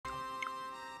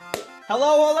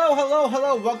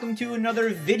Hello, welcome to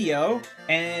another video,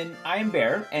 and I am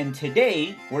Bear, and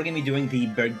today we're going to be doing the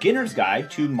beginner's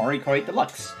guide to Mario Kart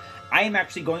Deluxe. I am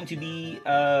actually going to be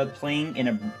playing in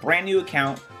a brand new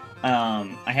account.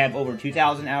 I have over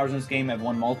 2,000 hours in this game. I've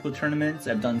won multiple tournaments.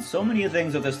 I've done so many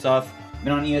things with this stuff.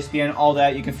 Been on ESPN, all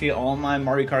that. You can see it all in my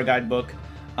Mario Kart guidebook.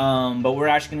 But we're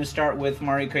actually going to start with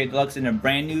Mario Kart Deluxe in a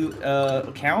brand new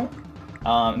account.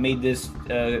 Made this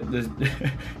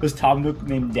this Tom Nook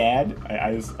named Dad.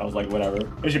 I was like, whatever.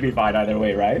 It should be fine either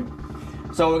way, right?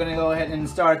 So we're gonna go ahead and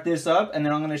start this up, and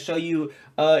then I'm gonna show you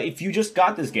if you just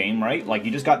got this game, right? Like you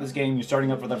just got this game, you're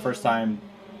starting up for the first time.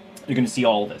 You're gonna see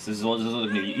all of this. This is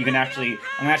new. You can actually,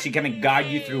 I'm actually gonna guide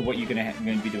you through what you're gonna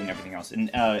be doing, everything else. And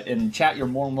in chat, you're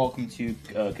more than welcome to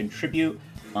contribute.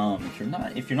 If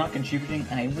you're not contributing,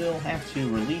 I will have to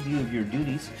relieve you of your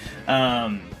duties.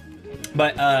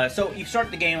 So you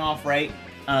start the game off, right?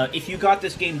 If you got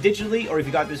this game digitally or if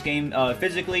you got this game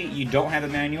physically, you don't have a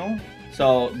manual.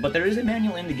 But there is a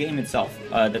manual in the game itself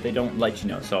that they don't let you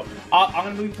know. So I'm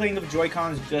going to be playing with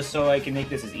Joy-Cons just so I can make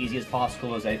this as easy as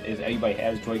possible as everybody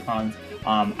has Joy-Cons.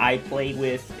 I play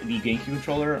with the GameCube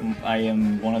controller. I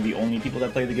am one of the only people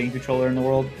that play the GameCube controller in the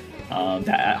world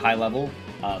at high level.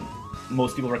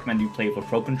 Most people recommend you play with a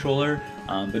Pro controller.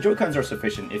 The Joy-Cons are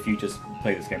sufficient if you just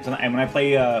play this game. So, and when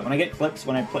I get clips,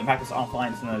 when I practice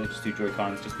offline, sometimes I just do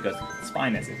Joy-Cons just because it's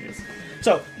fine as it is.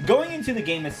 So, going into the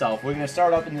game itself, we're going to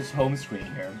start up in this home screen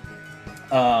here.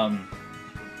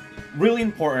 Really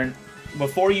important,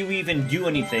 before you even do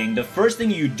anything, the first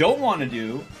thing you don't want to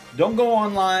do, don't go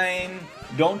online,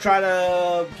 don't try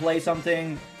to play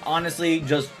something. Honestly,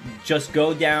 just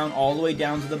go down, all the way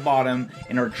down to the bottom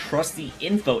in our trusty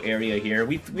info area here.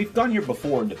 We've gone here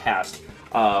before in the past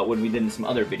when we did some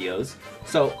other videos.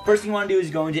 So first thing you want to do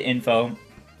is go into info,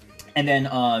 and then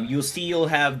you'll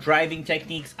have driving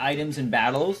techniques, items, and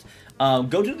battles.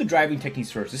 Go to the driving techniques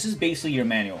first. This is basically your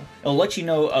manual. It'll let you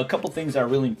know a couple things that are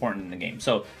really important in the game.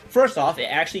 So first off, it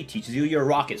actually teaches you your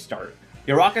rocket start.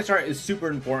 Your rocket start is super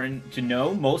important to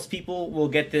know. Most people will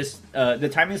get this. The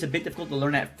timing is a bit difficult to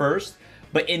learn at first,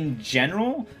 but in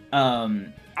general,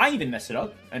 I even messed it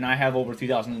up, and I have over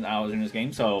 2,000 hours in this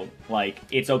game, so like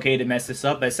it's okay to mess this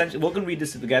up. But essentially, we're gonna read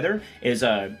this together. Is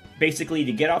basically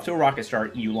to get off to a rocket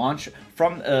start, you launch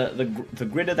from the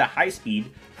grid of the high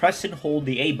speed. Press and hold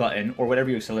the A button or whatever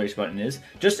your acceleration button is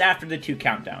just after the 2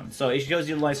 countdowns. So it shows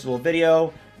you a nice little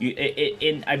video.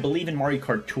 I believe in Mario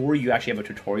Kart Tour you actually have a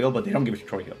tutorial, but they don't give a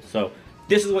tutorial. So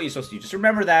this is what you're supposed to do. Just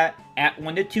remember that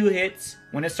when the 2 hits,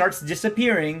 when it starts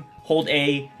disappearing, hold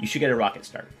A. You should get a rocket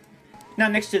start. Now,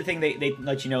 next to the thing they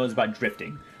let you know is about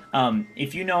drifting.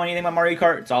 If you know anything about Mario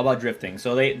Kart, it's all about drifting.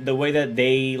 So the way that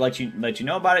they let you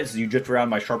know about it is you drift around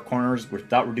by sharp corners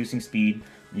without reducing speed.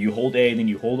 You hold A, then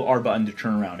you hold the R button to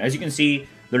turn around. As you can see,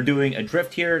 they're doing a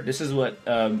drift here. This is what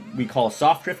we call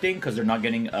soft drifting because they're not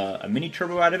getting a mini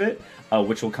turbo out of it,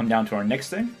 which will come down to our next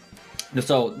thing.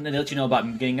 So they let you know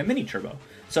about getting a mini turbo.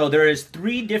 So there is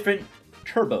 3 different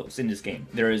turbos in this game.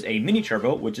 There is a mini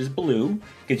turbo, which is blue,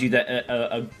 gives you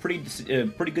a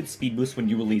pretty good speed boost when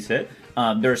you release it.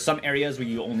 There are some areas where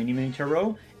you only need mini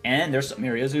turbo, and there's some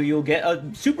areas where you'll get a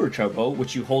super turbo,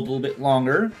 which you hold a little bit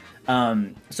longer.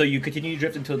 So you continue to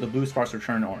drift until the blue sparks will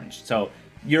turn orange. So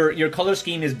your color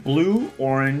scheme is blue,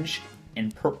 orange,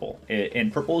 and purple.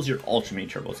 And purple is your ultra mini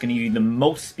turbo. It's going to give you the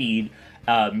most speed.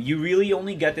 You really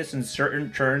only get this in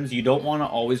certain turns. You don't want to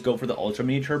always go for the ultra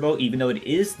mini turbo, even though it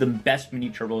is the best mini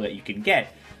turbo that you can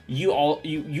get.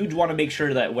 You'd want to make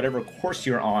sure that whatever course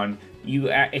you're on,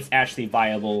 it's actually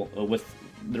viable with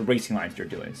the racing lines you're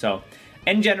doing. So,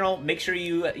 in general, make sure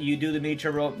you do the mini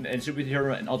turbo and super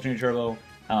turbo and ultra mini turbo.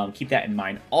 Keep that in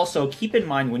mind. Also, keep in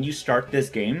mind when you start this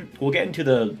game, we'll get into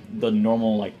the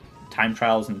normal like time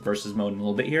trials and versus mode in a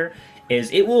little bit here,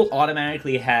 is it will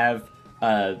automatically have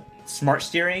smart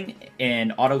steering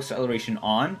and auto acceleration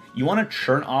on. You want to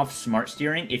turn off smart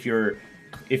steering if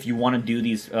you want to do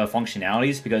these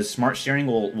functionalities, because smart steering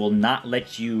will not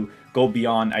let you go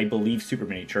beyond, I believe, super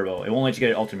mini turbo. It won't let you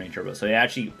get ultra mini turbo, so it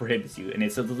actually prohibits you, and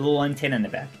it's a little antenna in the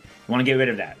back. You want to get rid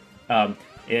of that.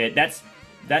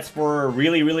 That's for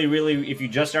really, if you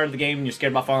just started the game and you're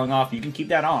scared about falling off, you can keep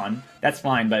that on. That's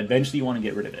fine, but eventually you want to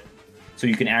get rid of it, so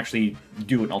you can actually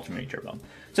do an ultra mini turbo.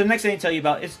 So the next thing I tell you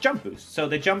about is jump boost. So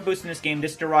the jump boost in this game,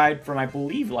 this derived from, I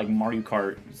believe, like Mario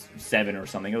Kart 7 or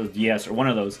something. It was DS or one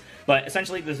of those. But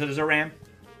essentially, this is a ramp.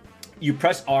 You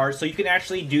press R, so you can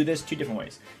actually do this 2 different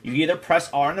ways. You can either press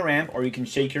R on the ramp, or you can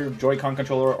shake your Joy-Con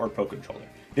controller or Pro controller.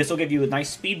 This will give you a nice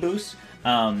speed boost,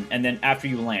 and then after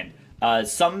you land.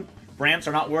 Some ramps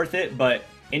are not worth it, but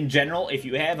in general, if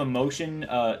you have a motion,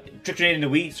 Trick Grenade in the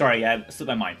Wii, sorry, I slipped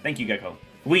my mind. Thank you, Gecko.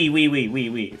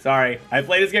 Wii. Sorry. I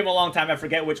played this game a long time. I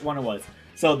forget which one it was.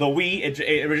 So the Wii,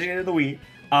 it originated the Wii.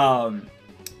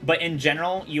 But in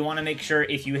general, you want to make sure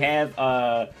if you have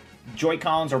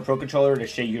Joy-Cons or Pro Controller to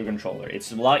shake your controller.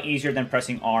 It's a lot easier than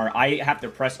pressing R. I have to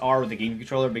press R with the game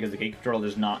controller because the game controller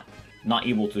is not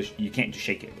able to, you can't just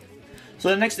shake it. So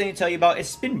the next thing to tell you about is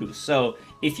spin boost. So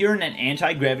if you're in an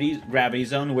anti-gravity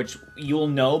zone, which you'll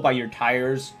know by your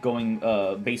tires going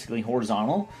basically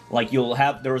horizontal, like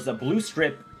there's a blue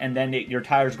strip and then your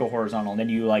tires go horizontal, and then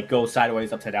you like go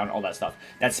sideways, upside down, all that stuff.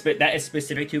 That is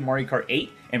specific to Mario Kart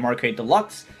 8 and Mario Kart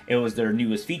Deluxe. It was their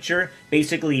newest feature.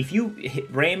 Basically, if you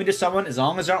ram into someone, as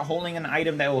long as they're not holding an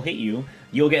item that will hit you,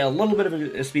 you'll get a little bit of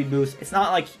a speed boost. It's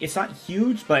not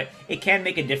huge, but it can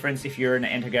make a difference if you're in an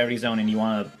anti-gravity zone and you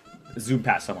want to zoom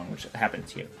past someone, which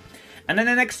happens here. And then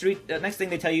the next thing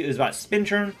they tell you is about spin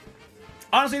turn.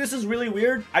 Honestly, this is really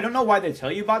weird. I don't know why they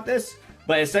tell you about this,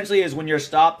 but essentially is when you're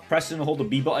stopped, press and hold the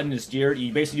B button to steer,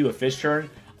 you basically do a fish turn.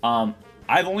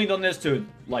 I've only done this to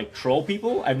like troll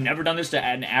people. I've never done this to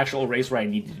an actual race where I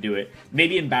needed to do it.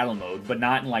 Maybe in battle mode, but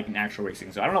not in like an actual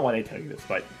racing. So I don't know why they tell you this,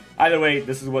 but either way,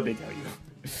 this is what they tell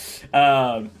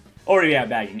you. Or yeah,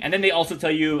 bagging. And then they also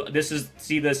tell you this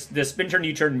spin turn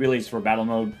U-turn really is for battle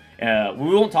mode.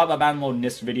 We won't talk about battle mode in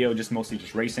this video, just mostly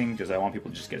just racing, because I want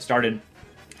people to just get started.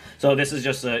 So this is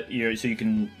just so you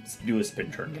can do a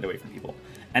spin turn, get away from people.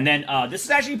 And then this is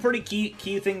actually a pretty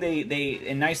key thing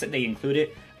and nice that they include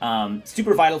it.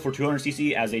 Super vital for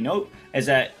 200cc, as they note, is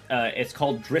that it's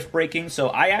called drift braking. So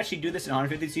I actually do this in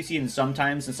 150cc, and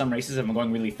sometimes in some races if I'm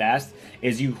going really fast,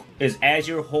 as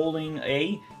you're holding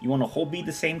A, you want to hold B at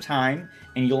the same time,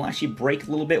 and you'll actually brake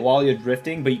a little bit while you're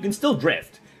drifting, but you can still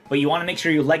drift. But you want to make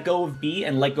sure you let go of B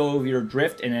and let go of your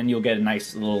drift, and then you'll get a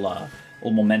nice little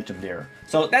momentum there.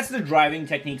 So that's the driving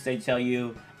techniques they tell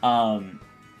you.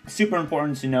 Super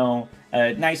important to know.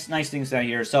 Nice things down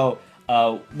here. So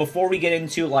before we get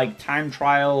into like time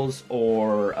trials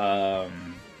or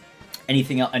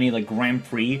anything else, any like Grand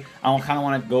Prix, I kind of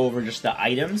want to go over just the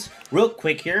items real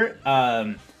quick here.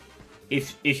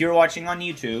 If you're watching on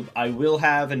YouTube, I will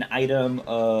have an item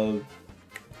of.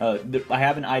 I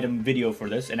have an item video for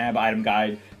this, and I have an item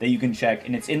guide that you can check,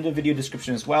 and it's in the video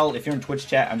description as well. If you're in Twitch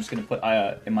chat, I'm just going to put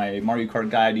in my Mario Kart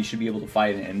guide, you should be able to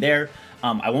find it in there.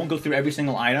 I won't go through every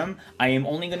single item. I am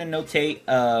only going to notate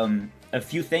a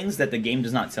few things that the game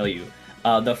does not tell you.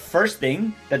 The first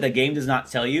thing that the game does not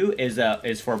tell you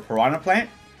is for a Piranha plant.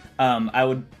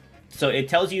 So it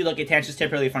tells you like it attaches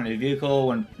temporarily in front of the vehicle.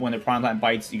 When the Piranha plant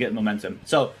bites, you get momentum.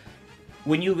 So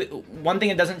one thing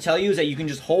it doesn't tell you is that you can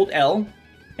just hold L.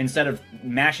 Instead of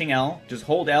mashing L, just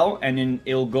hold L, and then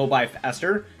it'll go by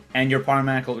faster, and your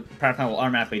Piranha plant will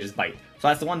automatically just bite. So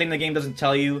that's the one thing the game doesn't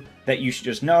tell you that you should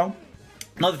just know.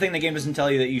 Another thing the game doesn't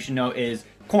tell you that you should know is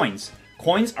coins.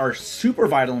 Coins are super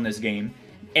vital in this game.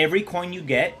 Every coin you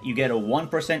get a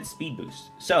 1% speed boost.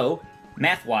 So,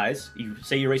 math-wise, you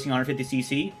say you're racing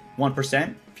 150cc,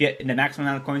 1%. If the maximum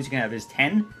amount of coins you can have is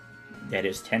 10, that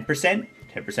is 10%.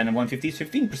 10% of 150 is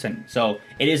 15%. So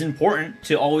it is important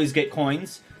to always get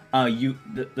coins. The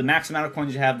max amount of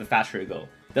coins you have, the faster you go.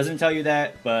 Doesn't tell you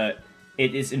that, but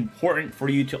it is important for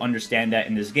you to understand that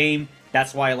in this game.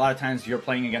 That's why a lot of times if you're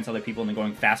playing against other people and they're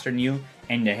going faster than you,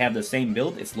 and they have the same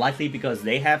build, it's likely because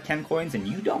they have 10 coins and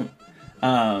you don't.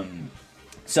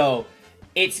 So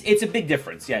it's a big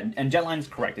difference, yeah, and Jetline's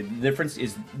correct. The difference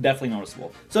is definitely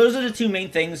noticeable. So those are the two main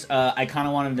things I kind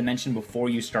of wanted to mention before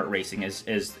you start racing.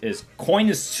 Is coin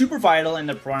is super vital in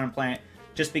the Piranha plant,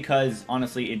 just because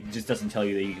honestly it just doesn't tell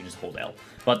you that you can just hold L.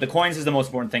 But the coins is the most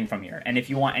important thing from here. And if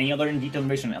you want any other in-detail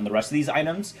information on the rest of these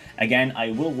items, again,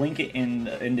 I will link it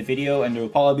in the video, and there will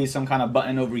probably be some kind of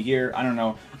button over here. I don't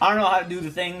know how to do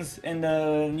the things in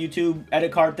the YouTube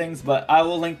edit card things, but I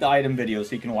will link the item video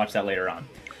so you can watch that later on.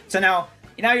 So now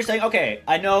you're saying, okay,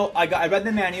 I know, I read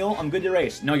the manual, I'm good to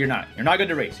race. No, you're not. You're not good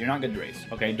to race. You're not good to race.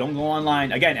 Okay, don't go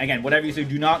online. Again, whatever you say,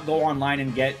 do not go online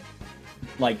and get,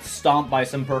 like, stomped by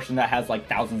some person that has, like,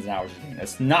 thousands of hours of game.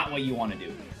 That's not what you want to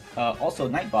do. Also,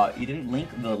 Nightbot, you didn't link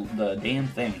the damn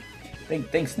thing.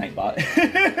 Thanks, Nightbot.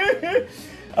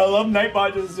 I love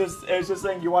Nightbot. It's just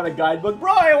saying you want a guidebook.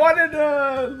 Bro, I wanted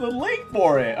the link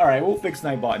for it. All right, we'll fix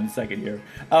Nightbot in a second here.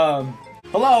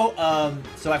 Hello,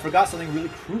 so I forgot something really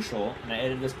crucial, and I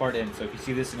edited this part in, so if you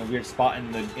see this in a weird spot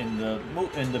in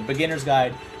the beginner's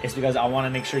guide, it's because I want to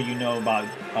make sure you know about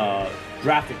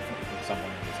drafting from someone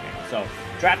in this game. So,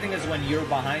 drafting is when you're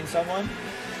behind someone,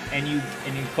 and you're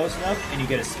close enough, and you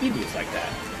get a speed boost like that.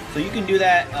 So you can do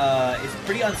that, it's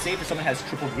pretty unsafe if someone has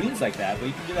triple greens like that, but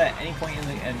you can do that at any point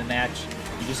in the match.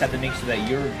 You just have to make sure that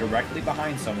you're directly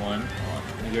behind someone.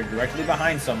 When you're directly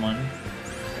behind someone,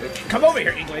 come over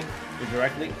here, Inkling. You're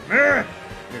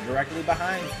directly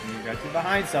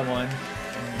behind someone,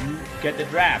 and you get the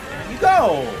draft, and you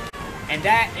go. And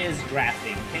that is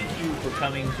drafting. Thank you for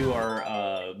coming to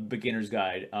our beginner's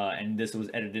guide. And this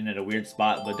was edited in at a weird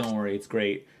spot, but don't worry, it's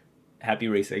great. Happy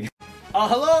racing.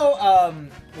 Hello,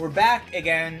 we're back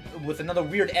again with another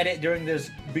weird edit during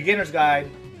this beginner's guide,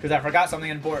 because I forgot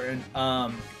something important,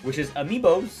 which is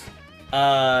amiibos.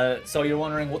 So you're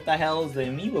wondering, what the hell is the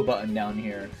amiibo button down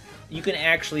here? You can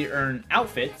actually earn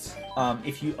outfits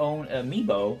if you own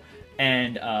amiibo.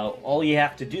 And all you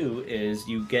have to do is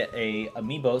you get a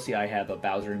amiibo. See, I have a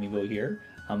Bowser amiibo here.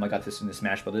 I got this in the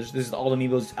Smash Brothers. This is all the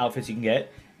amiibos outfits you can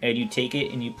get. And you take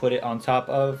it and you put it on top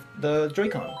of the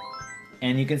Joy-Con.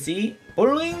 And you can see,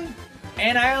 boing!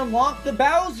 And I unlocked the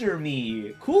Bowser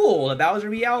Mii. Cool, the Bowser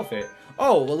Mii outfit.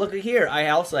 Oh, well look at here. I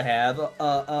also have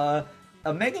a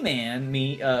Mega Man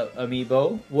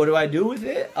amiibo. What do I do with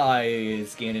it? I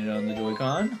scan it on the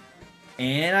Joy-Con.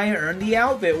 And I earned the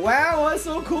outfit. Wow, that's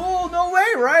so cool. No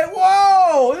way, right?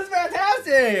 Whoa, this is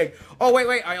fantastic. Oh,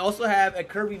 wait. I also have a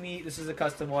Kirby Mii. This is a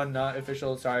custom one, not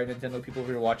official. Sorry, Nintendo people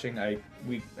who are watching. My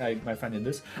friend did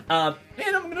this. And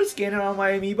I'm going to scan it on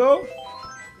my amiibo.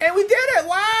 And we did it.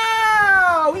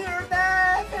 Wow, we earned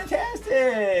that.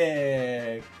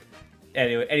 Fantastic.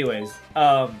 Anyways,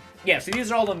 yeah, so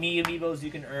these are all the Mii amiibos you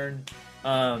can earn.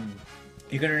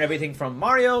 You can earn everything from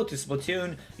Mario to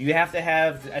Splatoon. You have to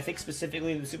have, I think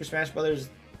specifically the Super Smash Brothers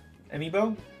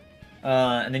amiibo.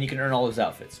 And then you can earn all those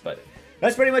outfits. But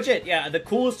that's pretty much it. Yeah, the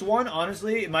coolest one,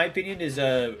 honestly, in my opinion, is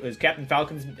Captain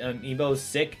Falcon's amiibo is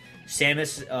sick.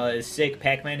 Samus is sick.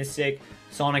 Pac-Man is sick.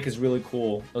 Sonic is really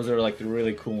cool. Those are like the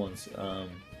really cool ones.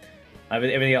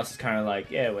 Everything else is kind of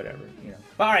like, yeah, whatever, you know.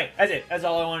 But alright, that's it. That's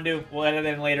all I want to do. We'll edit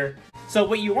it in later. So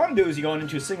what you want to do is you go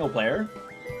into a single player.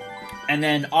 And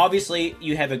then obviously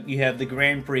you have the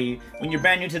Grand Prix. When you're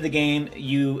brand new to the game,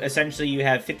 you have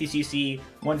 50cc,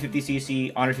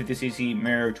 150cc, 150cc,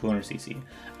 mirror, 200cc.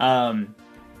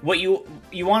 What you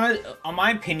want to, in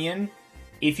my opinion,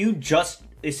 if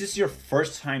this is your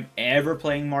first time ever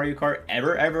playing Mario Kart,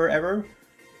 ever,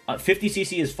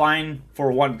 50cc is fine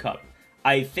for one cup.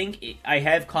 I think I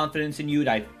have confidence in you, and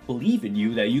I believe in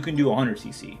you that you can do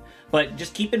 100cc. But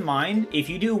just keep in mind, if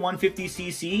you do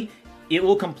 150cc, it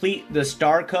will complete the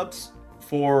star cups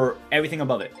for everything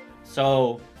above it.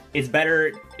 So it's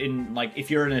better in, like, if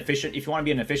you want to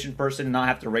be an efficient person and not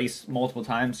have to race multiple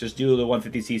times, just do the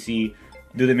 150cc,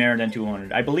 do the mirror, then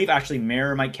 200. I believe actually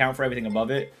mirror might count for everything above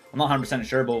it. I'm not 100%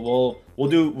 sure, but we're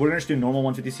gonna just do normal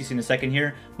 150cc in a second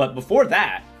here. But before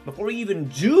that, before we even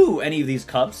do any of these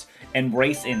cups and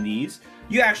race in these,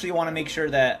 you actually want to make sure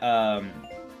that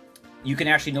you can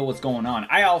actually know what's going on.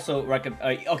 I also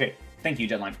recommend. Okay. Thank you,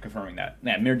 Jetline, for confirming that.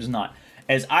 Yeah, Mirror does not.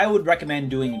 As I would recommend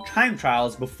doing time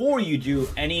trials before you do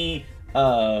any,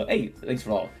 hey, thanks for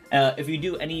all. If you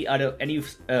do any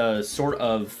sort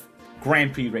of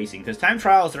Grand Prix racing, because time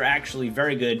trials are actually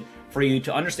very good for you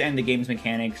to understand the game's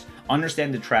mechanics,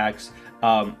 understand the tracks.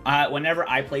 Whenever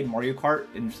I played Mario Kart,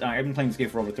 and I've been playing this game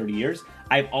for over 30 years,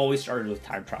 I've always started with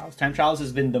time trials. Time trials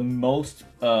has been the most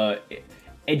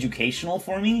educational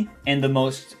for me and the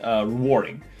most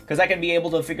rewarding. Because I can be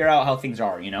able to figure out how things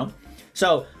are, you know?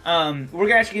 So,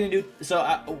 we're actually going to do... So,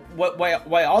 what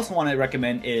I also want to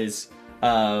recommend is,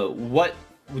 what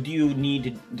do you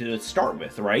need to start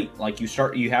with, right? Like, you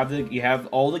have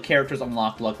all the characters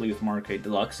unlocked, luckily, with Mario Kart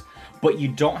Deluxe, but you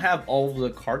don't have all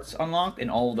the carts unlocked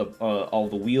and all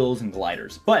the wheels and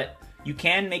gliders. But you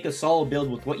can make a solid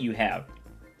build with what you have.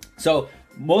 So,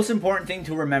 most important thing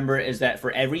to remember is that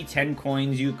for every 10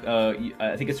 coins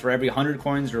I think it's for every 100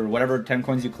 coins or whatever 10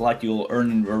 coins you collect, you'll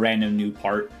earn a random new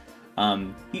part.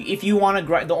 If you want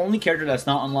to, the only character that's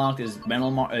not unlocked is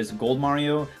Gold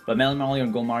Mario, but Metal Mario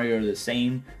and Gold Mario are the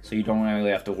same, so you don't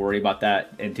really have to worry about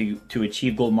that. And to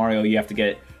achieve Gold Mario, you have to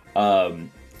get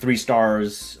 3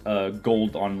 stars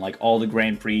gold on like all the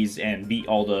Grand Prix and beat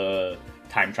all the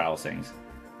time trial things.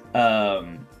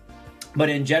 But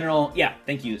in general, yeah,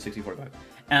 thank you,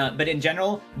 6045. But in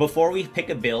general, before we pick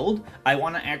a build, I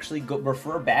want to actually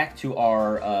refer back to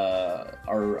our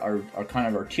kind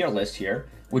of our tier list here,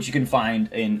 which you can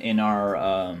find in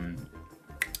our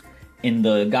in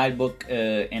the guidebook,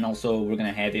 and also we're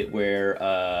gonna have it where.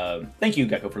 Thank you,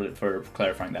 Gecko, for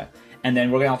clarifying that. And then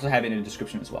we're gonna also have it in the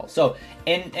description as well. So,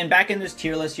 and back in this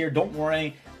tier list here, don't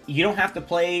worry, you don't have to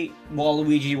play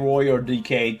Waluigi, Roy, or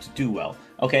DK to do well.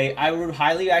 Okay, I would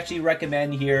highly actually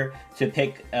recommend here to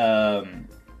pick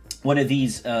one of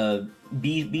these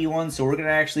B ones, so we're gonna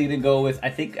actually go with, I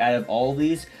think out of all of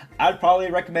these, I'd probably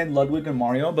recommend Ludwig and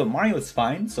Mario, but Mario is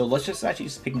fine, so let's just actually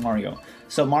just pick Mario.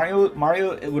 So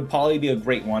Mario, it would probably be a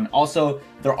great one. Also,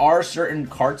 there are certain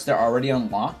carts that are already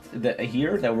unlocked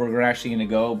here that we're actually gonna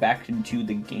go back into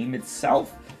the game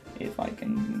itself. If I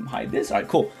can hide this. All right,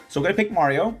 cool. So we're gonna pick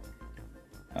Mario.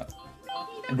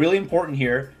 Really important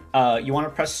here. You want to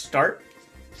press start,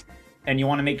 and you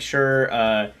want to make sure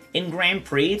in Grand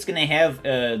Prix it's gonna have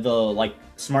the like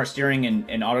smart steering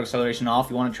and auto acceleration off.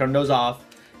 You want to turn those off.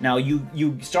 Now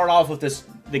you start off with this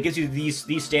that gives you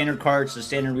these standard carts, the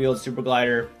standard wheels, super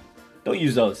glider. Don't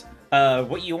use those.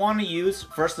 What you want to use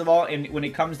first of all, and when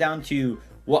it comes down to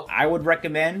what I would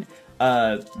recommend,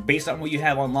 based on what you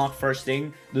have unlocked first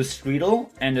thing, the Streetle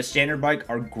and the standard bike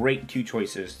are great two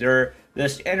choices. The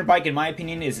standard bike, in my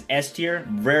opinion, is S tier.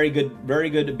 Very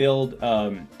good to build.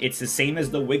 It's the same as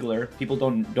the Wiggler. People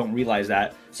don't realize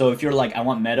that. So if you're like, I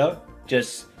want meta,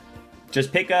 just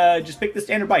pick the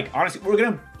standard bike. Honestly, we're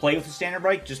gonna play with the standard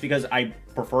bike just because I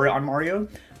prefer it on Mario.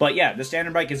 But yeah, the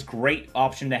standard bike is a great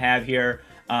option to have here.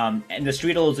 And the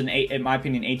Streetle is in my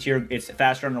opinion, A tier. It's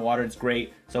faster underwater. It's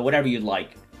great. So whatever you'd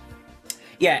like.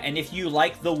 Yeah, and if you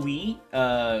like the Wii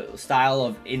style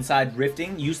of inside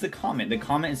drifting, use the Comet. The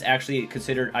Comet is actually I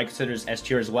consider as S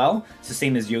tier as well. It's the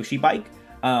same as Yoshi Bike.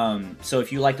 So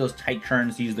if you like those tight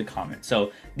turns, use the Comet.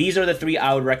 So these are the three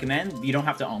I would recommend. You don't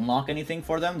have to unlock anything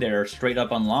for them. They're straight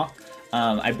up unlocked.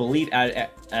 I believe out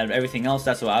of everything else,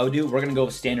 that's what I would do. We're going to go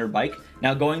with standard bike.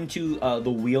 Now going to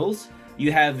the wheels,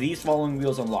 you have these following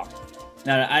wheels unlocked.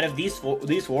 Now out of these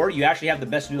four, you actually have the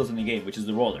best wheels in the game, which is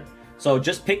the roller. So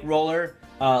just pick roller.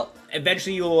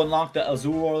 Eventually you will unlock the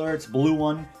Azul roller. It's a blue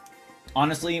one.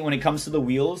 Honestly, when it comes to the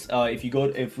wheels,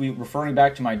 if we referring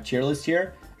back to my tier list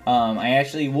here, I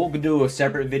actually will do a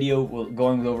separate video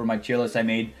going over my tier list I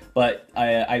made, but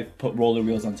I put roller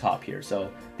wheels on top here.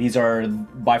 So these are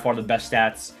by far the best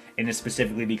stats, and it's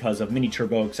specifically because of mini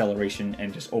turbo acceleration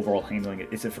and just overall handling.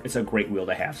 It's a great wheel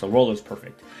to have. So roller's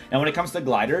perfect. Now when it comes to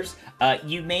gliders,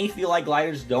 you may feel like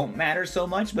gliders don't matter so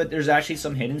much, but there's actually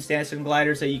some hidden stats in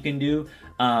gliders that you can do.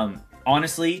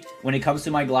 Honestly, when it comes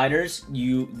to my gliders,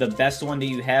 the best one that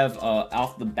you have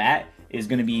off the bat is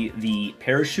going to be the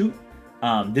parachute.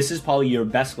 This is probably your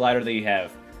best glider that you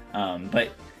have. But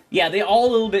yeah, they all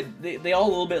a little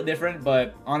bit different.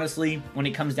 But honestly, when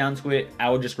it comes down to it, I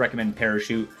would just recommend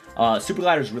parachute. Super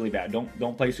glider is really bad.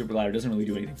 Don't play super glider. It doesn't really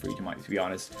do anything for you, to be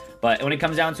honest. But when it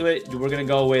comes down to it, we're gonna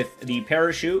go with the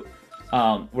parachute.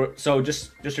 So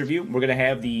just to review, we're gonna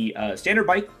have the standard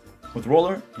bike with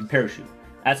roller and parachute.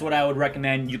 That's what I would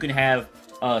recommend. You can have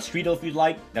Streetle if you'd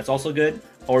like. That's also good.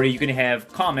 Or you can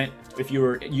have Comet if you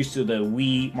were used to the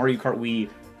Wii, Mario Kart Wii,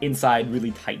 inside really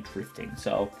tight drifting.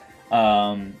 So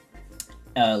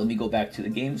let me go back to the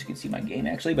game so you can see my game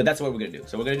actually. But that's what we're gonna do.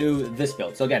 So we're gonna do this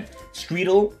build. So again,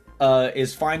 Streetle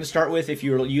is fine to start with if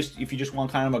you just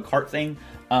want kind of a kart thing.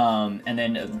 And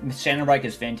then standard bike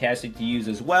is fantastic to use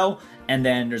as well. And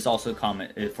then there's also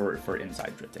Comet for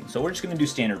inside drifting. So we're just gonna do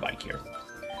standard bike here.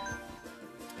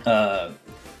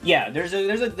 Yeah, there's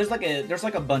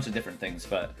like a bunch of different things,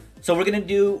 but so we're gonna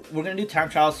do time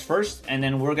trials first, and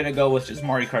then we're gonna go with just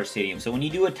Mario Kart Stadium. So when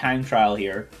you do a time trial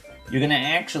here, you're gonna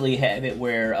actually have it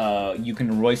where you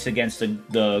can race against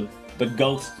the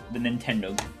ghost, the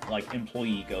Nintendo like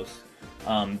employee ghost.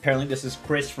 Apparently this is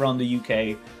Chris from the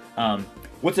UK.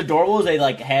 What's adorable is they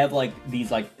like have like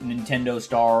these like Nintendo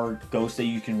star ghosts that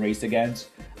you can race against.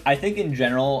 I think in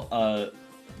general,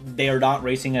 they are not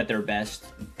racing at their best,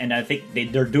 and I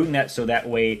think they're doing that so that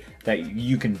way that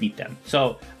you can beat them.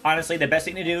 So honestly, the best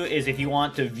thing to do is if you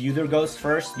want to view their ghosts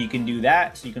first, you can do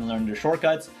that so you can learn their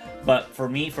shortcuts. But for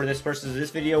me, for this purpose of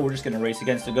this video, we're just going to race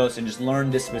against the ghosts and just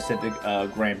learn this specific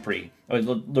Grand Prix, or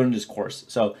learn this course.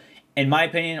 So in my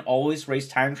opinion, always race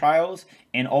time trials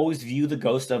and always view the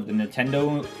ghost of the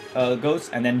Nintendo ghosts,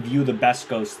 and then view the best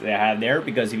ghosts they have there,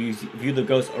 because if you view the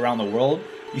ghosts around the world,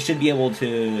 you should be able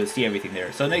to see everything there.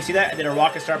 So next, see that? I did a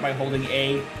rocket start by holding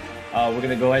A. We're going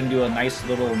to go ahead and do a nice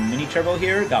little mini turbo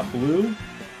here. Got blue.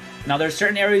 Now there's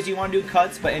certain areas you want to do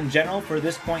cuts, but in general, for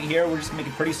this point here, we're just going to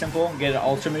make it pretty simple. Get an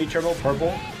ultra mini turbo,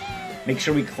 purple. Make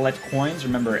sure we collect coins.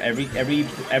 Remember, every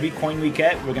coin we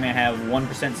get, we're going to have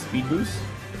 1% speed boost.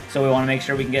 So we want to make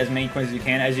sure we can get as many coins as we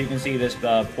can. As you can see, this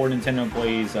poor Nintendo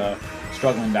employee is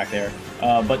struggling back there.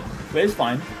 But it's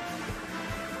fine.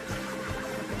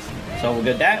 So we'll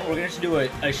get that. We're going to do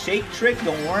a shake trick.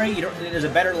 Don't worry, there's a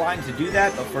better line to do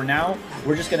that. But for now,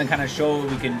 we're just going to kind of show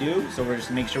what we can do. So we're just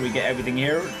make sure we get everything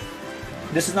here.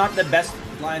 This is not the best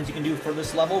lines you can do for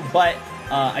this level, but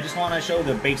I just want to show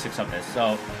the basics of this.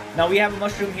 So now we have a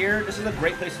mushroom here. This is a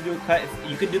great place to do a cut.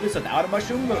 You could do this without a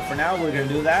mushroom, but for now we're going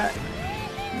to do that.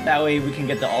 That way we can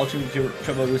get the ultimate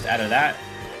turbo boost out of that.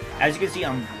 As you can see,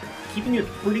 I'm keeping it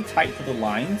pretty tight to the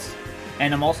lines.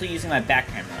 And I'm also using my back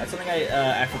camera. That's something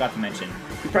I forgot to mention.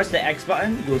 If you press the X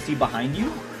button, you'll see behind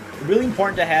you. Really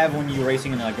important to have when you're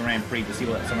racing in a Grand Prix to see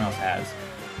what someone else has.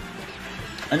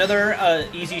 Another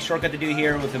easy shortcut to do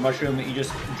here with the mushroom, you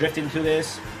just drift into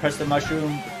this, press the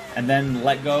mushroom, and then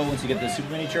let go once you get the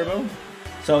Super Mini Turbo.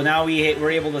 So now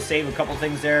we're able to save a couple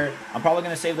things there. I'm probably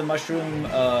going to save the mushroom.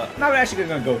 I'm not actually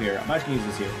going to go here. I'm actually going to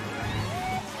use this here.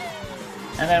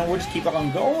 And then we'll just keep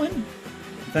on going.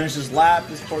 Finish this lap.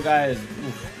 This poor guy is...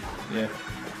 Oof, yeah.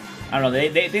 I don't know.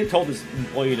 They told this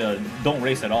employee to don't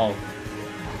race at all.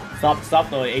 Stop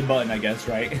the A button, I guess,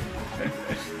 right?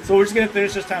 So we're just going to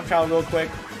finish this time trial real quick.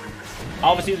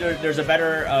 Obviously, there's a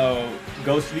better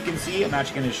ghost we can see. I'm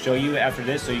actually going to show you after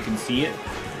this so you can see it.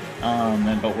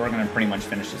 But we're going to pretty much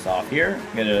finish this off here.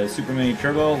 Get a Super Mini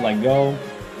Turbo, let go.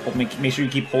 Make sure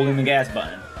you keep holding the gas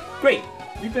button. Great!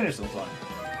 We finished this one.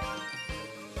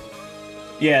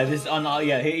 Yeah,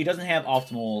 he doesn't have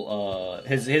optimal,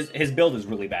 his build is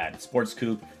really bad. Sports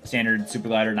Coupe, Standard, Super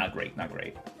Glider, not great, not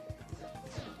great.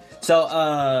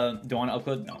 So, do you want to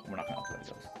upload? No, we're not going to upload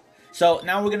those. So,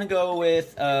 now we're going to go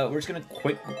with, we're just going to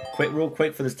quit real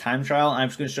quick for this time trial. I'm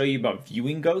just going to show you about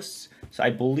viewing ghosts. So,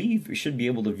 I believe we should be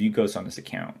able to view ghosts on this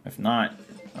account. If not,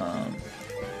 we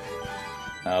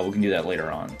can do that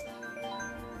later on.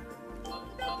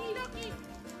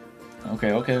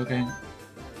 Okay.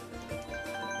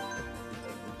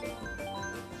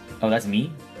 Oh, that's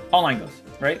me? Online ghosts,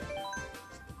 right?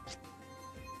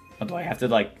 Oh, do I have to,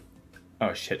 like...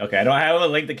 Oh, shit. Okay, I don't have a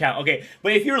linked account. Okay,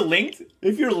 but if you're linked,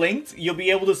 you'll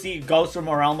be able to see ghosts from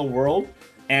around the world,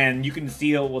 and you can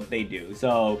see what they do.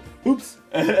 So, oops.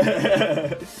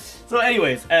 So,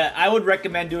 anyways, I would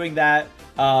recommend doing that.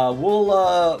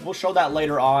 We'll show that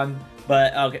later on.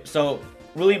 But, okay, so...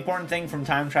 Really important thing from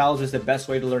time trials is the best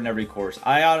way to learn every course.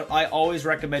 I always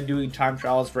recommend doing time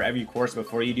trials for every course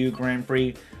before you do Grand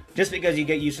Prix, just because you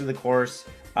get used to the course.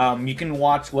 You can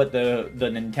watch what the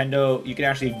Nintendo. You can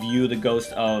actually view the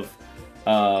ghost of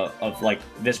like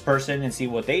this person and see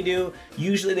what they do.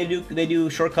 Usually they do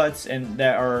shortcuts and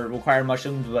that are require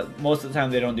mushrooms, but most of the time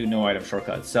they don't do no item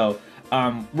shortcuts. So.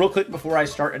 Real quick before I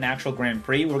start an actual Grand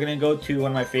Prix, we're going to go to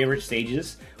one of my favorite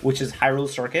stages, which is Hyrule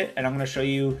Circuit, and I'm going to show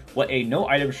you what a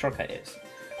no-item shortcut is.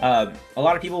 A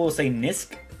lot of people will say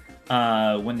NISC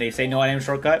when they say no-item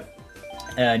shortcut.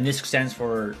 NISC stands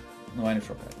for no-item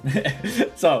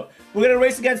shortcut. So, we're going to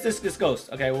race against this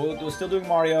ghost. Okay, we're still doing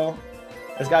Mario.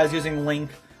 This guy's using Link.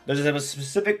 There's a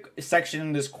specific section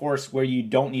in this course where you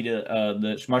don't need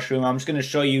the mushroom. I'm just going to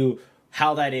show you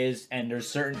how that is, and there's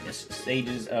certain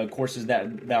stages, courses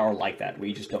that are like that, where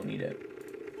you just don't need it.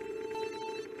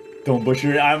 Don't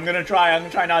butcher it. I'm gonna try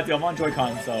not to. I'm on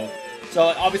Joy-Con, so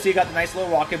obviously you got the nice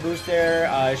little rocket boost there.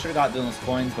 I should have got those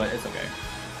coins, but it's okay.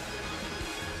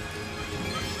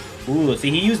 Ooh, see,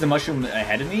 he used the mushroom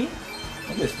ahead of me. Look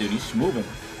at this dude, he's moving.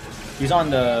 He's on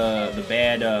the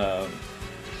bad,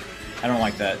 I don't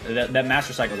like that. That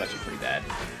Master Cycle is actually pretty bad,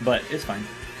 but it's fine.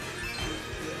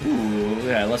 Ooh,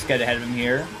 yeah, let's get ahead of him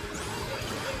here.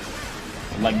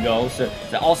 Let go. So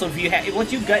also, if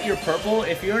once you get your purple,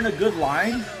 if you're in a good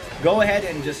line, go ahead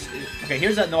and just... Okay,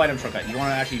 here's a no-item shortcut. You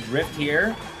want to actually drift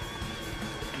here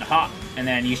and hop, and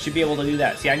then you should be able to do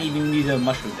that. See, I even need a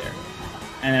mushroom there.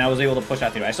 And then I was able to push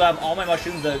that through. I still have all my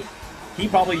mushrooms. He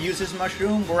probably used his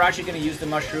mushroom. We're actually going to use the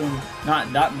mushroom,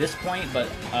 not at this point, but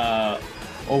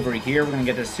over here. We're going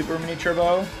to get this Super Mini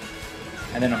Turbo,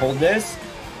 and then hold this.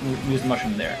 Use the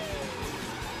mushroom there.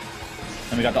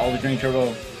 And we got the Ultra Mini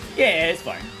Turbo. Yeah, it's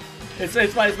fine. It's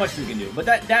fine as much as we can do. But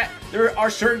there are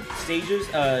certain stages,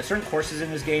 certain courses in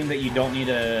this game that you don't need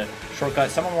a shortcut.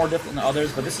 Some are more difficult than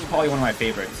others, but this is probably one of my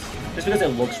favorites. Just because it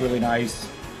looks really nice.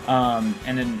 And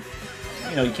then,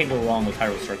 you know, you can't go wrong with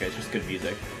Hyrule Circuit. It's just good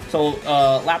music. So,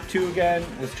 lap 2 again.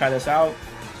 Let's try this out.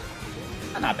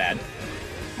 Not bad.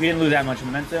 We didn't lose that much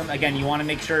momentum. Again, you want to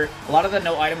make sure, a lot of the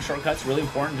no-item shortcuts, really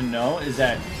important to know, is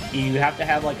that you have to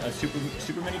have like a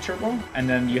super mini turbo, and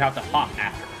then you have to hop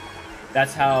after.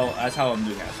 That's how I'm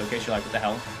doing that. So in case you're like, what the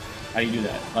hell? How do you do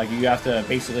that? Like, you have to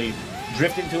basically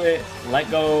drift into it, let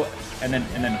go, and then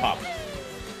hop.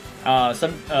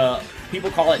 Some people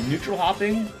call it neutral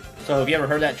hopping. So if you ever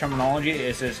heard that terminology,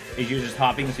 you're just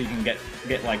hopping so you can get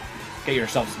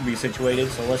yourself resituated.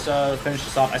 So let's finish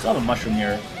this off. I still have a mushroom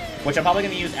here, which I'm probably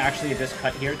going to use actually at this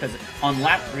cut here, because on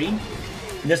lap 3,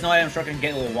 this no-item shortcut can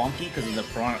get a little wonky because of the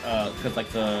like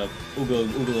the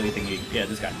oogly thingy. Yeah,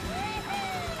 this guy.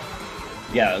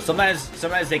 Yeah,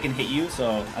 sometimes they can hit you,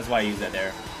 so that's why I use that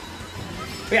there.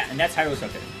 But yeah, and that's Hyrule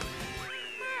Circuit.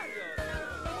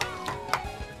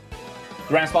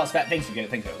 Grand Spot's fat. Thank you.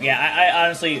 Yeah, I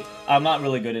honestly, I'm not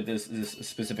really good at this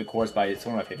specific course, but it's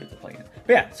one of my favorites to play in.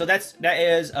 But yeah, so that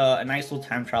is a nice little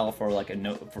time trial for like a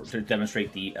note to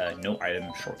demonstrate the no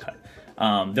item shortcut.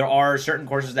 There are certain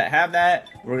courses that have that.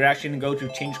 We're actually going to go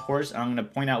to change course, and I'm going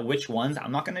to point out which ones.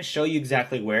 I'm not going to show you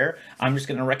exactly where. I'm just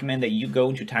going to recommend that you go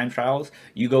into time trials,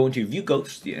 you go into view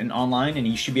ghosts in online, and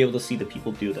you should be able to see the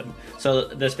people do them. So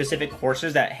the specific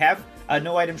courses that have a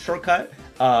no item shortcut,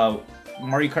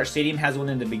 Mario Kart Stadium has one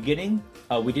in the beginning.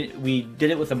 We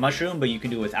did it with a mushroom, but you can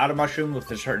do it without a mushroom with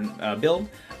a certain build.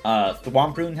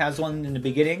 Thwomproon has one in the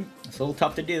beginning. It's a little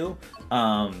tough to do.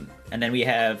 And then we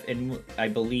have, I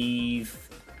believe,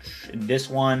 in this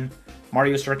one,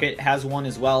 Mario Circuit has one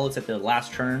as well. It's at the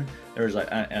last turn. There's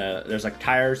like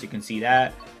tires. You can see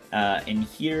that. In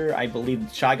here, I believe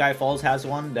Shy Guy Falls has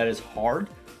one that is hard.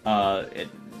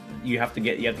 You have to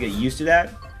get used to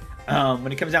that.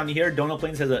 When it comes down to here, Donut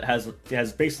Plains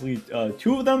has basically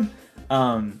 2 of them.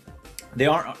 They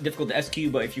aren't difficult to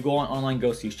SQ, but if you go on Online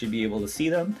Ghosts, you should be able to see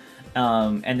them.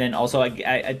 And then also,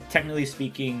 I technically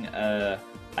speaking,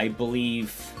 I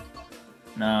believe,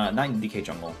 not in DK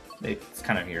Jungle. It's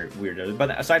kind of weird.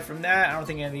 But aside from that, I don't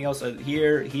think anything else.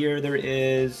 Here there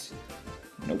is.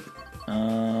 Nope.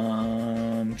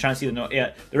 I'm trying to see the note.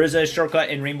 Yeah, there is a shortcut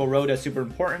in Rainbow Road that's super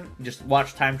important. Just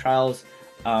watch time trials.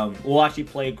 We'll actually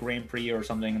play Grand Prix or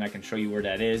something, and I can show you where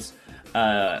that is.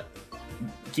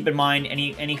 Keep in mind,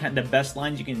 any kind of the best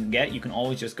lines you can get, you can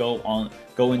always just go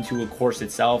into a course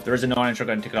itself. There is a no item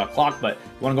shortcut on TikTok clock, but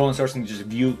you want to go in source and just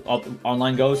view up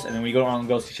online ghosts, and then when you go to online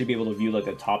ghosts, you should be able to view like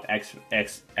the top X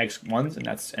ones, and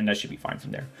that should be fine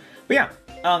from there. But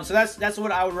yeah, so that's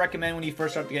what I would recommend when you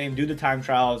first start the game. Do the time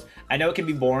trials. I know it can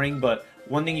be boring, but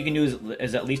one thing you can do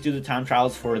is at least do the time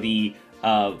trials for the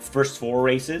first 4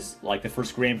 races, like the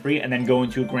first Grand Prix, and then go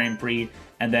into a Grand Prix,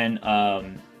 and then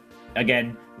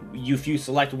again, if you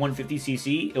select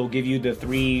 150cc, it will give you the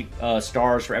 3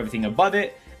 stars for everything above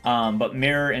it. But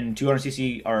Mirror and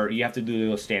 200cc you have to do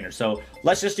those standards. So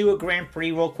let's just do a Grand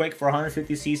Prix real quick for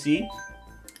 150cc.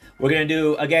 We're gonna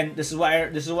do, again, this is what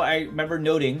I remember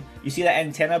noting. You see that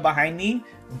antenna behind me?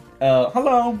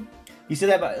 Hello. You see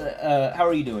that? How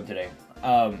are you doing today?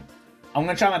 I'm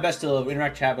gonna try my best to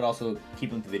interact chat, but also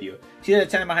keep with the video. See that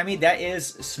antenna behind me? That is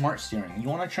smart steering. You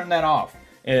want to turn that off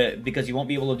because you won't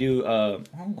be able to do. Hold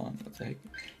on, what the heck?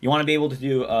 You want to be able to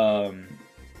do.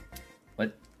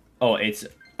 What? Oh,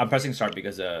 I'm pressing start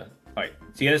because. All right.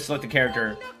 So you gotta select the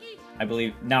character. I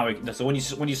believe now. So when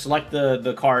you select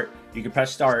the cart, you can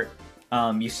press start.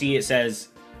 You see it says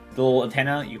the little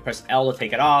antenna. You press L to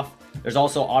take it off. There's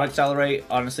also auto accelerate.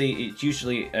 Honestly, it's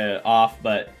usually off,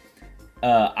 but.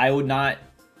 I would not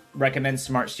recommend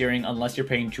smart steering unless you're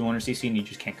paying 200cc and you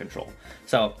just can't control.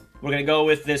 So we're gonna go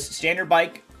with this standard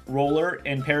bike, roller,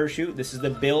 and parachute. This is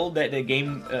the build that the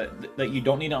game that you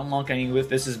don't need to unlock anything with.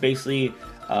 This is basically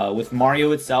with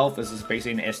Mario itself. This is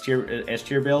basically an S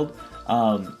tier build.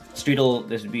 Streetle,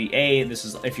 this would be A. This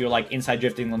is if you're like inside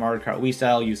drifting the Mario Kart Wii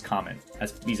style. Use common.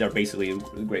 These are basically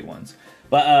great ones.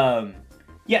 But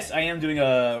yes, I am doing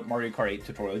a Mario Kart 8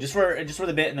 tutorial just for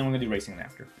the bit, and then we're gonna do racing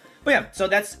after. But yeah, so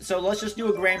let's just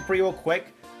do a Grand Prix real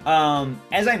quick.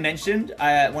 As I mentioned,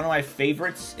 one of my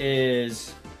favorites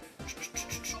is.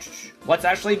 Let's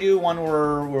actually do one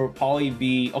where will probably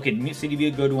be okay. Mii City be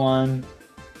a good one.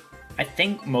 I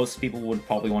think most people would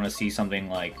probably want to see something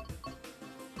like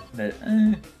that.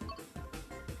 I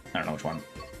don't know which one.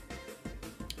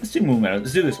 Let's do Moon Meadow.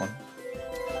 Let's do this one.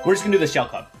 We're just gonna do the Shell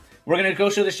Cup. We're gonna go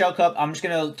show the Shell Cup. I'm just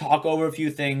gonna talk over a few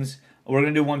things. We're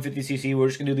gonna do 150cc. We're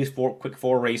just gonna do these quick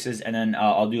 4 races, and then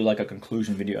I'll do like a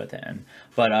conclusion video at the end.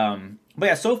 But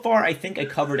yeah, so far I think I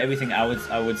covered everything. I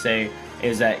would say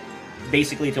is that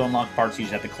basically to unlock parts, you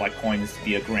just have to collect coins to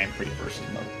be a Grand Prix versus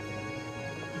mode.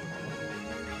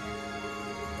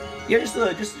 Yeah, just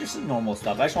the normal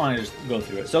stuff. I just want to just go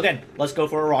through it. So again, let's go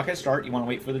for a rocket start. You want to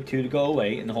wait for the 2 to go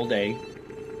away in the whole day.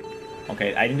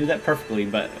 Okay, I didn't do that perfectly,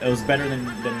 but it was better than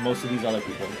most of these other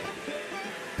people.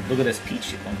 Look at this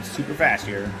Peach going super fast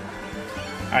here.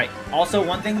 Alright, also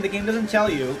one thing the game doesn't tell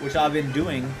you, which I've been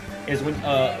doing, is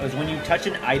when you touch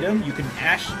an item, you can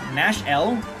mash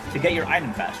L to get your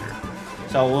item faster.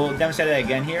 So we'll demonstrate that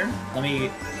again here. Let me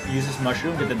use this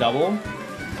mushroom, get the double.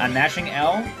 I'm mashing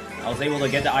L, I was able to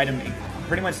get the item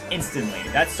pretty much instantly.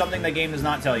 That's something the game does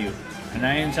not tell you. And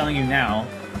I am telling you now,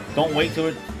 don't wait till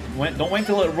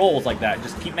it rolls like that,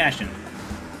 just keep mashing.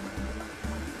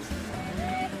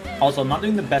 Also, I'm not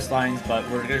doing the best lines, but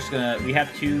we're just gonna. We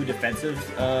have 2 defensive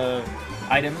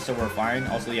items, so we're fine.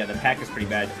 Also, yeah, the pack is pretty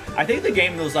bad. I think the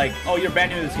game was like, oh, you're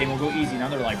brand new to this game, we'll go easy. Now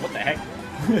they're like, what the heck?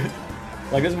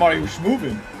 Like, this is Mario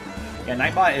moving. Yeah,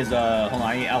 Nightbot is, hold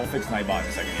on, I'll fix Nightbot in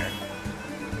a second here.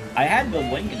 I had the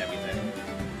link and everything.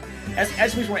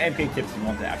 Ask me for MK tips if you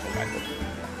want the actual guidebook.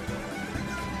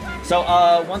 So,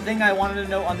 one thing I wanted to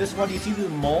know on this one, you see the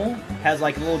mole has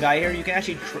like a little guy here. You can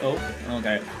actually,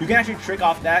 okay. You can actually trick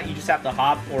off that. You just have to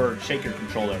hop or shake your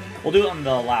controller. We'll do it on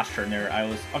the last turn there.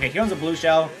 Okay, here comes a blue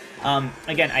shell.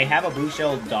 Again, I have a blue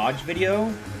shell dodge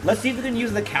video. Let's see if we can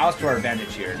use the cows to our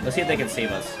advantage here. Let's see if they can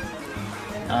save us.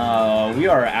 We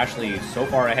are actually so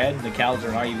far ahead. The cows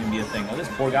are not even gonna be a thing. Oh, this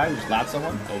poor guy who just lapped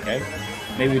someone. Okay.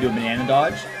 Maybe we do a banana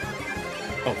dodge.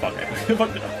 Oh, fuck it.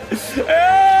 Fuck it.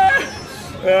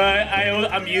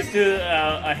 I'm used to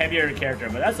a heavier character,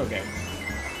 but that's okay.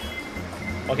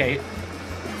 Okay.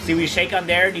 See, we shake on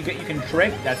there, and you can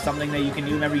trick. That's something that you can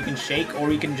do whenever you can shake,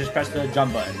 or you can just press the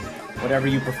jump button. Whatever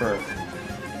you prefer.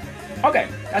 Okay,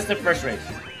 that's the first race.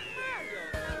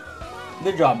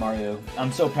 Good job, Mario.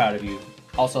 I'm so proud of you.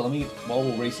 Also, let me, while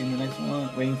we're racing the next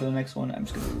one, waiting for the next one, I'm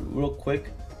just gonna real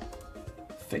quick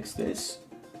fix this.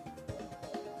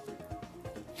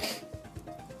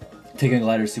 Taking a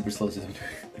glider is super slow.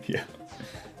 Yeah.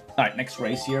 All right, next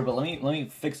race here, but let me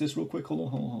fix this real quick.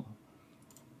 Hold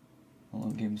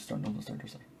on. Game start. No, start.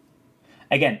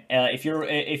 Again, if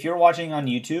you're watching on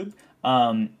YouTube,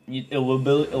 it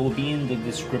will be in the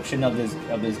description of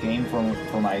this game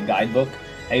for my guidebook.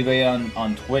 Anybody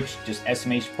on Twitch, just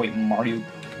 !Mario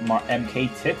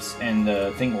MK tips, and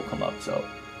the thing will come up. So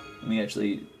let me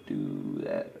actually do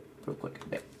that real quick.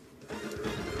 There.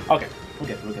 Okay, we're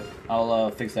good. I'll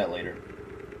fix that later.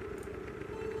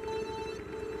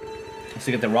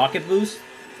 So get the rocket boost.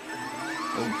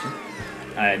 Oh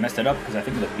shit! I messed it up because I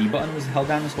think the B button was held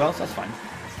down as well, so that's fine.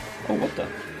 Oh, what the?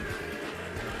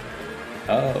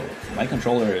 Oh, my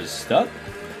controller is stuck?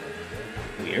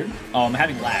 Weird. Oh, I'm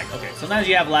having lag. Okay, sometimes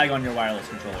you have lag on your wireless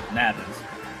controller, and that happens.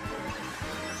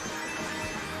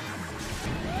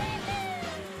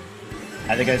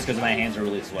 I think it's because my hands are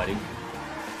really sweaty.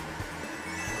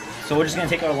 So we're just going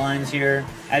to take our lines here.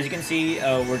 As you can see,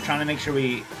 we're trying to make sure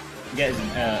we get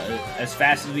as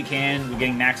fast as we can. We're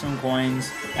getting maximum coins.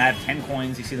 I have 10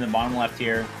 coins. You see in the bottom left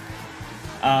here.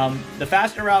 The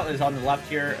faster route is on the left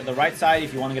here. The right side,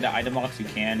 if you want to get an item box, you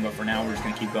can. But for now, we're just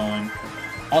going to keep going.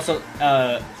 Also,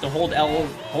 to hold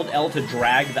L to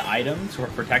drag the items for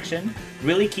protection.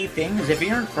 Really key thing is if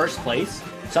you're in first place,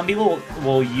 some people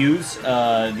will use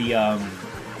the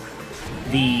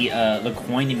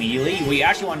coin immediately. What you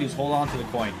actually want to do is hold on to the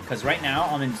coin, because right now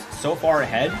I'm in so far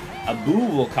ahead, a boo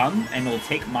will come and will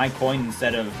take my coin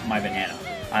instead of my banana.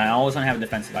 I always want to have a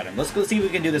defensive item. Let's go see if we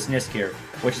can do this Nisk here,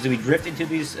 which is we drift into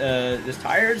these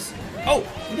tires. Oh,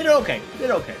 we did it okay. We did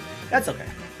it okay. That's okay.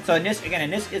 So a Nisk, again,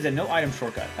 a Nisk is a no item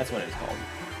shortcut. That's what it's called.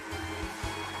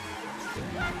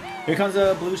 Here comes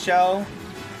a blue shell.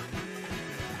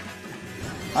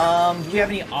 Do we have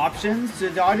any options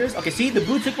to dodges? Okay, see, the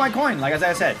blue took my coin, like as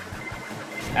I said.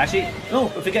 Actually,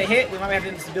 no, if we get hit, we might have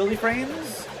instability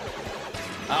frames.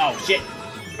 Oh, shit.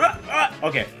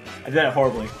 Okay, I did that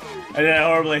horribly.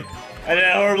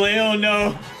 Oh,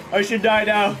 no. I should die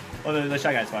now. Oh, the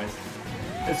Shy Guy's fine.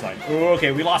 It's fine. Ooh,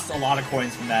 okay, we lost a lot of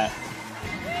coins from that.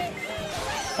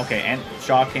 Okay, and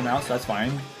Shaw came out, so that's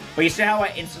fine. But you see how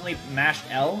I instantly mashed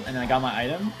L and then I got my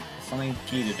item? Something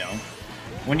key to know.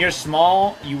 When you're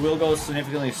small, you will go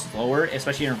significantly slower,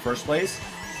 especially in first place.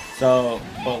 So,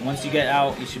 but once you get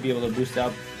out, you should be able to boost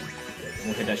up.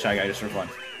 We'll hit that Shy Guy just for fun.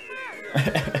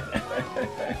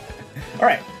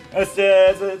 Alright, that's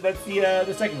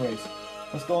the second race.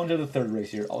 Let's go into the third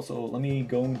race here. Also, let me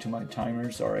go into my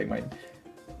timer. Sorry, my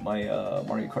Mario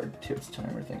Kart tips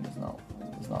timer thing is not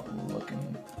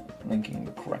linking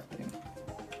the correct thing.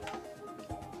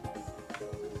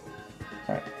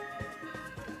 Alright.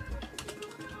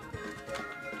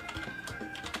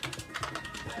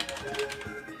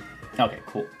 Okay,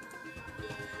 cool.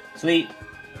 Sweet.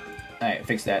 Alright,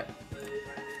 fix that.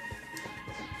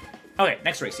 Okay,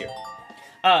 next race here.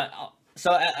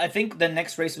 So I think the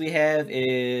next race we have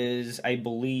is, I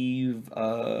believe,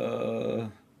 okay,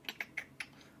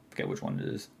 which one it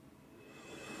is?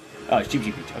 Oh, it's Cheap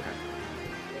Beach, okay.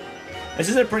 This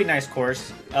is a pretty nice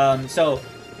course. So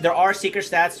there are secret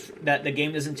stats that the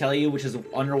game doesn't tell you, which is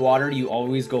underwater, you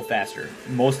always go faster.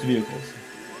 Most vehicles.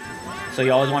 So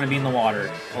you always want to be in the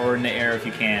water, or in the air if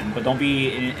you can, but don't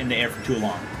be in the air for too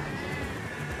long.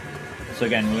 So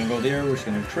again, we're gonna go there, we're just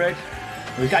gonna trick.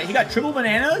 He got triple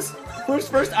bananas?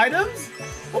 First items?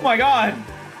 Oh my god!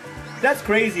 That's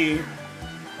crazy.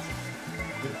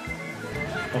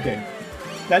 Okay.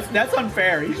 That's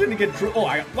unfair. He shouldn't get oh,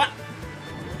 what?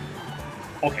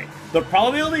 Okay, the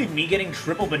probability of me getting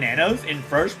triple bananas in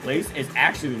first place is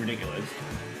actually ridiculous.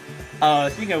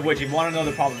 Speaking of which, if you want to know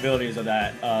the probabilities of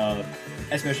that,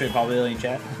 especially probability in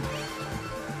chat.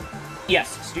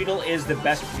 Yes, Streetle is the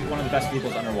best, one of the best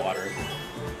vehicles underwater.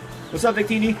 What's up,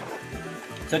 Victini?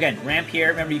 So again, ramp here.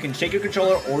 Remember, you can shake your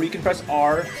controller or you can press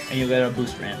R and you'll get a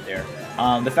boost ramp there.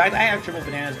 The fact that I have triple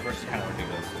bananas first is kind of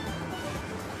ridiculous.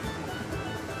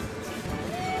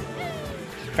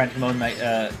 Frantic mode might,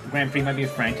 Grand Prix might be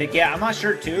frantic. Yeah, I'm not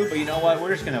sure too, but you know what?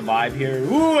 We're just gonna vibe here.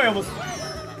 Ooh, I almost...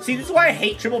 See, this is why I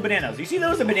hate triple bananas. You see there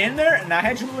was a banana there, and I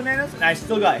had triple bananas, and I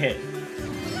still got hit.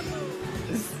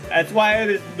 That's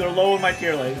why they're low in my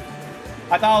tier list.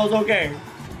 I thought it was okay.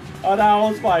 I thought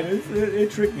it was fine.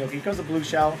 It tricked me. Okay, here comes a blue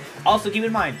shell. Also, keep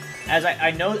in mind, as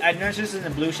I noticed this in the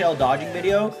blue shell dodging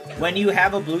video, when you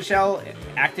have a blue shell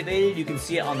activated, you can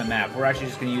see it on the map. We're actually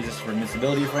just going to use this for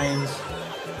invincibility frames.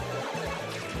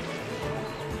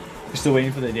 We're still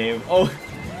waiting for the day of... Oh,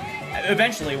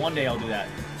 eventually, one day I'll do that.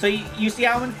 So you see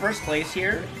how I'm in first place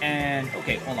here, and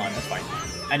okay, hold on, that's fine.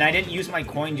 And I didn't use my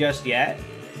coin just yet.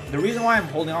 The reason why I'm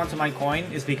holding on to my coin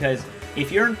is because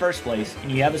if you're in first place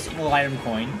and you have a single item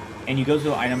coin and you go to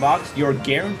the item box, you're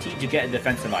guaranteed to get a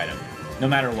defensive item, no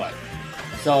matter what.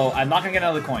 So I'm not gonna get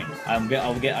another coin. I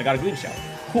got a green shell.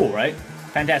 Cool, right?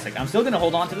 Fantastic. I'm still gonna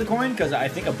hold on to the coin because I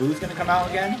think a boo's gonna come out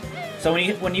again. So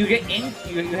when you get in,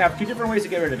 you have two different ways to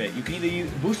get rid of it. You can either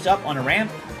use boost up on a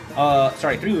ramp.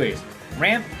 Sorry, 3 ways.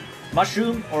 Ramp,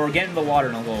 mushroom, or get in the water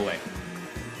and it'll go away.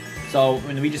 So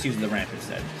we just use the ramp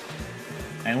instead.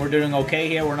 And we're doing okay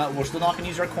here. We're still not gonna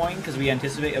use our coin because we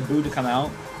anticipate a boo to come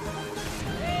out.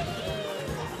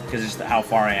 Because it's how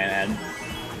far I am.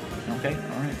 Okay,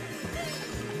 alright.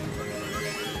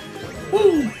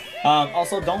 Woo!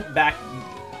 Also don't back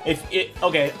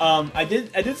I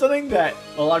did something that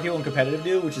a lot of people in competitive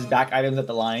do, which is back items at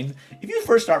the line. If you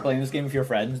first start playing this game with your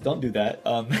friends, don't do that.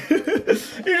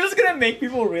 You're just gonna make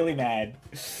people really mad.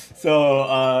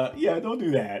 So yeah, don't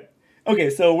do that. Okay,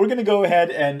 so we're gonna go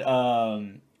ahead and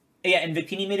yeah, and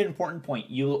Victini made an important point.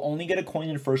 You'll only get a coin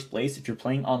in first place if you're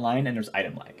playing online and there's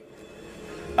item lag.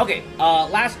 Okay,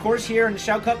 last course here in the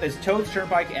Shout Cup is Toad's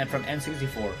Turnpike and from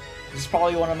N64. This is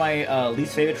probably one of my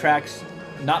least favorite tracks.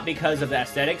 Not because of the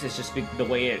aesthetics, it's just the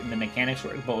way the mechanics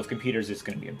work, but with computers, it's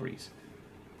going to be a breeze.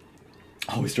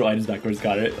 Always throw items backwards,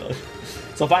 got it.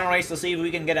 So final race, let's see if we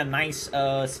can get a nice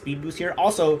speed boost here.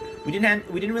 Also, we didn't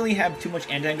really have too much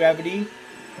anti-gravity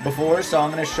before, so I'm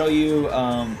going to show you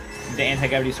the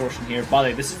anti-gravity portion here. By the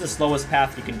way, this is the slowest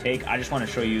path you can take. I just want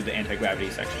to show you the anti-gravity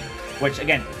section. Which,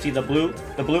 again, see the blue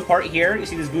part here, you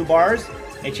see these blue bars?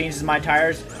 It changes my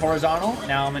tires horizontal,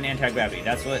 now I'm in anti-gravity.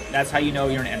 That's how you know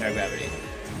you're in anti-gravity.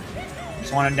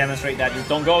 Just want to demonstrate that. Just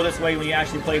don't go this way when you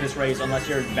actually play this race unless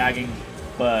you're bagging.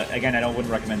 But again, I wouldn't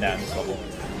recommend that in this level.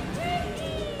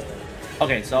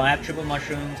 Okay, so I have triple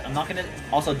mushrooms. I'm not gonna.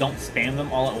 Also, don't spam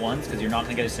them all at once because you're not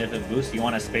gonna get a significant boost. You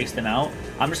want to space them out.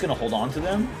 I'm just gonna hold on to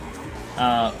them.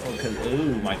 Because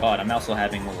oh my god, I'm also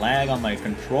having lag on my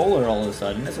controller all of a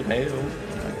sudden. It's okay. Oh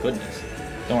my goodness.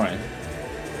 Don't worry.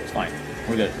 It's fine.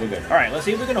 We're good. We're good. All right. Let's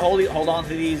see if we can hold on to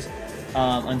these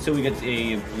until we get to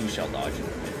a blue shell dodge.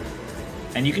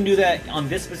 And you can do that on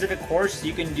this specific course.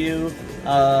 You can do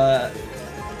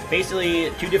basically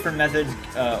two different methods.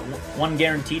 One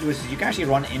guaranteed, which is you can actually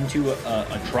run into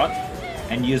a truck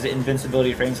and use the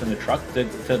invincibility frames from the truck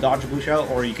to dodge a blue shell,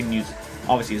 or you can use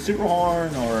obviously a super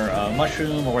horn or a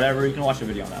mushroom or whatever. You can watch the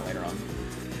video on that later on.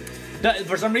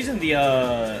 For some reason,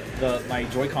 my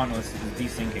Joy-Con was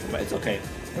desyncing, but it's okay.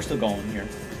 We're still going here.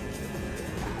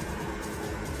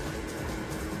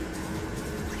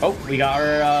 Oh, we got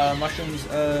our mushrooms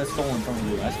stolen from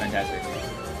Blue. That's fantastic.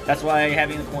 That's why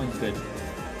having the coin's good.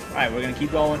 Alright, we're gonna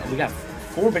keep going. We got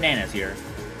 4 bananas here.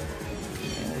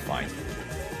 And we're fine.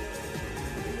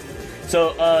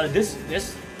 So,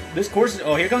 this course is...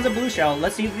 Oh, here comes a blue shell.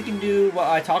 Let's see if we can do what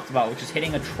I talked about, which is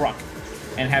hitting a truck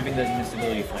and having the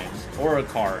invincibility flames. Or a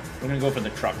car. We're gonna go for the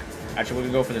truck. Actually, we're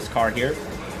gonna go for this car here.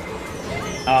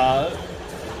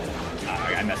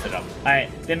 I messed it up. Alright,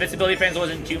 the invincibility frames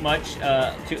wasn't too much,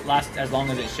 to last as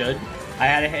long as it should. I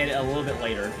had to hit it a little bit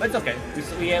later, but it's okay.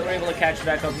 We were able to catch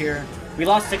back up here. We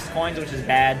lost 6 coins, which is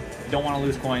bad. We don't want to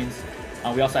lose coins.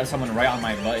 We also have someone right on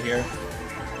my butt here.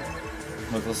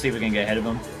 Let's see if we can get ahead of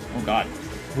him. Oh god.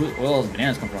 Where all those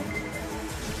bananas come from?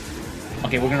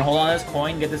 Okay, we're gonna hold on to this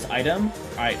coin, get this item.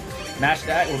 Alright, smash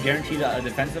that. We're guaranteed a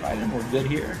defensive item. We're good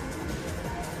here.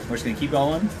 We're just gonna keep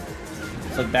going.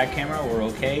 So back camera, we're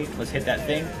okay. Let's hit that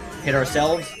thing. Hit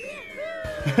ourselves.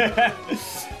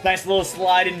 Nice little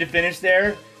slide into finish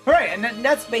there. All right, and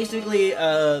that's basically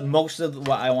most of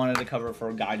what I wanted to cover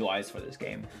for guide-wise for this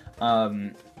game.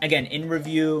 Again, in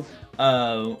review,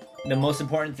 the most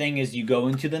important thing is you go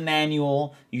into the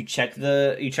manual, you check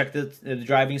the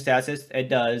driving stats. It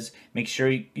does. Make sure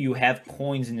you have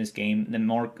coins in this game. The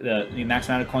max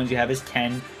amount of coins you have is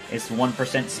 10. It's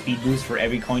 1% speed boost for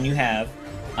every coin you have.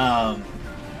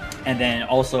 And then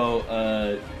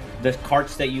also the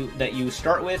carts that you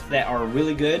start with that are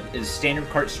really good is standard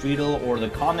cart, Streetle, or the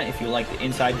Comet if you like the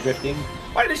inside drifting.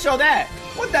 Why did it show that?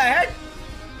 What the heck?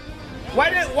 Why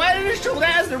did it show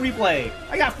that as the replay?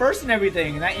 I got first and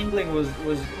everything, and that Inkling was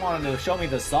wanting to show me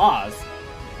the sauce.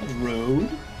 That's rude.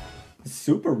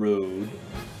 Super rude.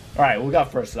 Alright, we got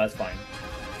first, so that's fine.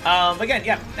 Again,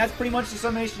 yeah, that's pretty much the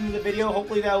summation of the video.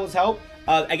 Hopefully that was help.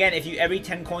 Again, if every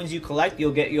 10 coins you collect,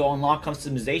 you'll unlock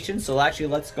customization. So actually,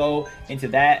 let's go into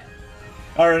that.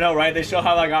 I don't know, right? They show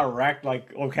how I got wrecked.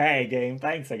 Like, okay, game,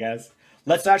 thanks, I guess.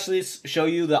 Let's actually show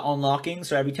you the unlocking.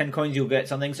 So every 10 coins, you'll get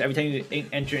something. So every time you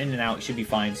enter in and out, it should be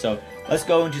fine. So let's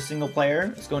go into single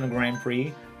player. Let's go into Grand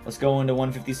Prix. Let's go into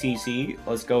 150cc.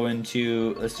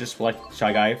 Let's just select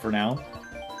Shy Guy for now.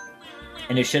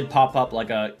 And it should pop up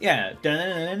like a, yeah.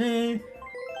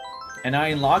 And I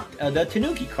unlocked the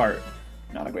Tanuki cart.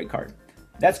 Not a great card.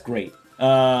 That's great.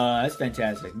 That's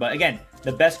fantastic. But again,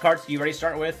 the best carts you already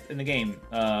start with in the game.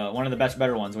 One of the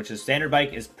better ones, which is Standard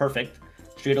Bike is perfect.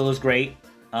 Streetle is great.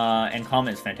 And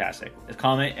Comet is fantastic.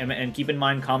 Comet, and keep in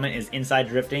mind, Comet is inside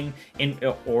drifting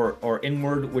or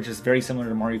inward, which is very similar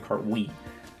to Mario Kart Wii.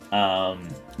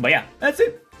 But yeah, that's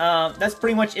it. That's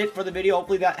pretty much it for the video.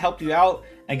 Hopefully that helped you out.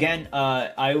 Again,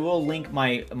 I will link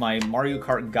my Mario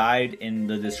Kart guide in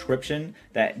the description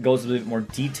that goes a little bit more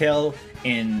detail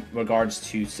in regards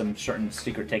to some certain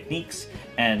secret techniques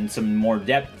and some more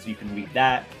depth, so you can read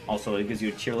that. Also, it gives you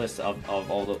a tier list of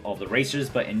all the racers,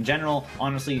 but in general,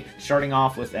 honestly, starting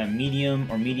off with a medium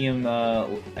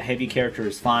heavy character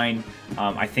is fine.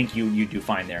 I think you do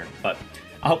fine there, but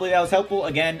hopefully that was helpful.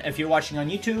 Again, if you're watching on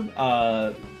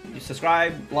YouTube,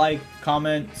 subscribe, like,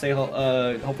 comment, say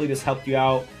hopefully this helped you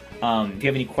out. If you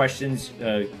have any questions,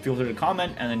 feel free to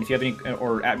comment, and then if you have any,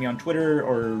 or at me on Twitter,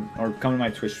 or come to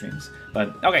my Twitch streams.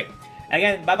 But okay,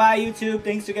 again, bye bye YouTube.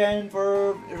 Thanks again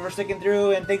for sticking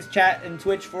through, and thanks chat and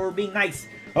Twitch for being nice.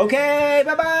 Okay,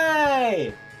 bye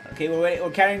bye. Okay,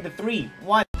 we're counting to 3,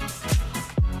 1.